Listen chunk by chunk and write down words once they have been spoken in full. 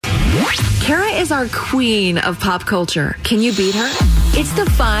Kara is our queen of pop culture. Can you beat her? It's the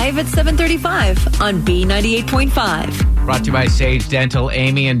 5 at 7:35 on B98.5. Brought to you by Sage Dental,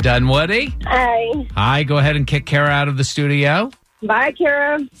 Amy and Dunwoody. Hi. Hi, go ahead and kick Kara out of the studio. Bye,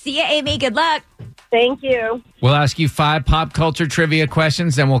 Kara. See ya, Amy. Good luck. Thank you. We'll ask you 5 pop culture trivia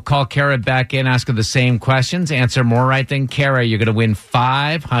questions, then we'll call Kara back in, ask her the same questions. Answer more right than Kara, you're going to win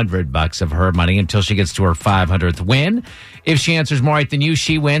 $500 of her money until she gets to her 500th win. If she answers more right than you,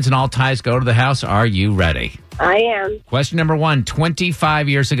 she wins, and all ties go to the house. Are you ready? I am. Question number 1. 25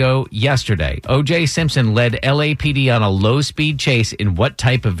 years ago yesterday, O.J. Simpson led LAPD on a low-speed chase in what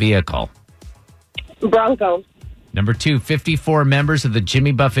type of vehicle? Bronco. Number 2, 54 members of the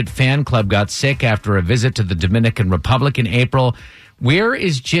Jimmy Buffett fan club got sick after a visit to the Dominican Republic in April. Where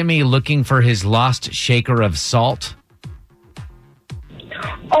is Jimmy looking for his lost shaker of salt?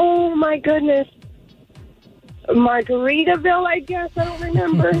 Oh, my goodness. Margaritaville, I guess. I don't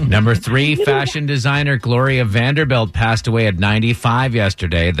remember. Number 3, fashion designer Gloria Vanderbilt passed away at 95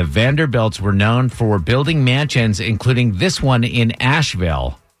 yesterday. The Vanderbilts were known for building mansions, including this one in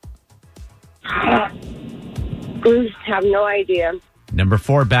Asheville. Have no idea. Number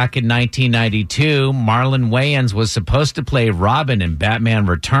 4, back in 1992, Marlon Wayans was supposed to play Robin in Batman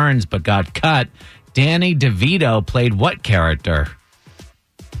Returns, but got cut. Danny DeVito played what character?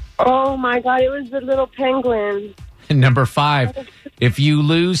 Oh, my God. It was the little penguin. Number 5, if you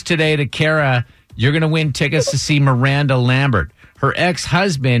lose today to Kara, you're going to win tickets to see Miranda Lambert. Her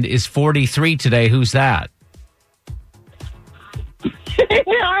ex-husband is 43 today. Who's that?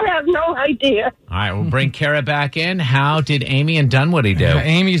 I have no idea. All right, we'll bring Kara back in. How did Amy and Dunwoody do?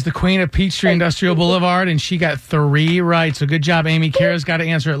 Amy's the queen of Peachtree Industrial Boulevard, and she got 3 right. So good job, Amy. Kara's got to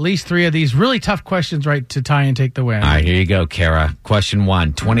answer at least 3 of these really tough questions right to tie and take the win. All right, here you go, Kara. Question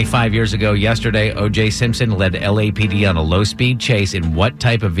 1. 25 years ago yesterday, O.J. Simpson led LAPD on a low-speed chase in what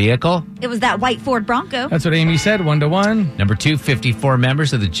type of vehicle? It was that white Ford Bronco. That's what Amy said, 1-1. Number 2, 54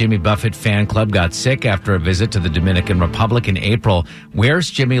 members of the Jimmy Buffett fan club got sick after a visit to the Dominican Republic in April. Where's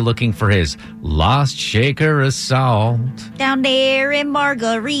Jimmy looking for his lost shaker of salt? Down there in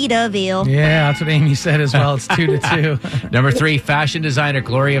Margaritaville. Yeah, that's what Amy said as well. It's 2-2. Number 3, fashion designer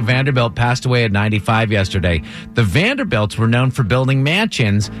Gloria Vanderbilt passed away at 95 yesterday. The Vanderbilts were known for building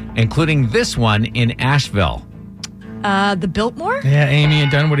mansions, including this one in Asheville. The Biltmore? Yeah, Amy and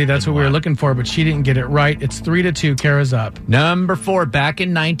Dunwoody, that's what we were looking for, but she didn't get it right. It's 3-2. Kara's up. Number 4, back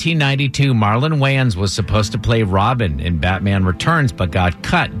in 1992, Marlon Wayans was supposed to play Robin in Batman Returns, but got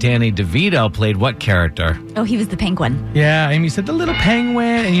cut. Danny DeVito played what character? Oh, he was the penguin. Yeah, Amy said the little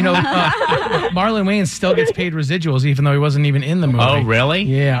penguin. And, Marlon Wayans still gets paid residuals, even though he wasn't even in the movie. Oh, really?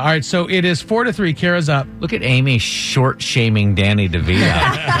 Yeah. All right, so it is 4-3. Kara's up. Look at Amy short-shaming Danny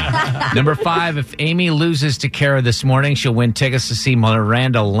DeVito. Number 5, if Amy loses to Kara this morning, she'll win tickets to see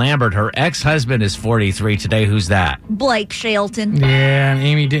Miranda Lambert. Her ex-husband is 43 today. Who's that? Blake Shelton. Yeah, and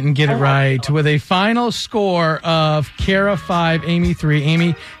Amy didn't get it right. With a final score of Kara 5, Amy 3.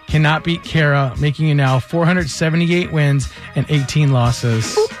 Amy cannot beat Kara, making you now 478 wins and 18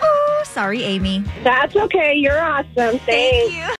 losses. Ooh, sorry, Amy. That's okay. You're awesome. Thanks. Thank you.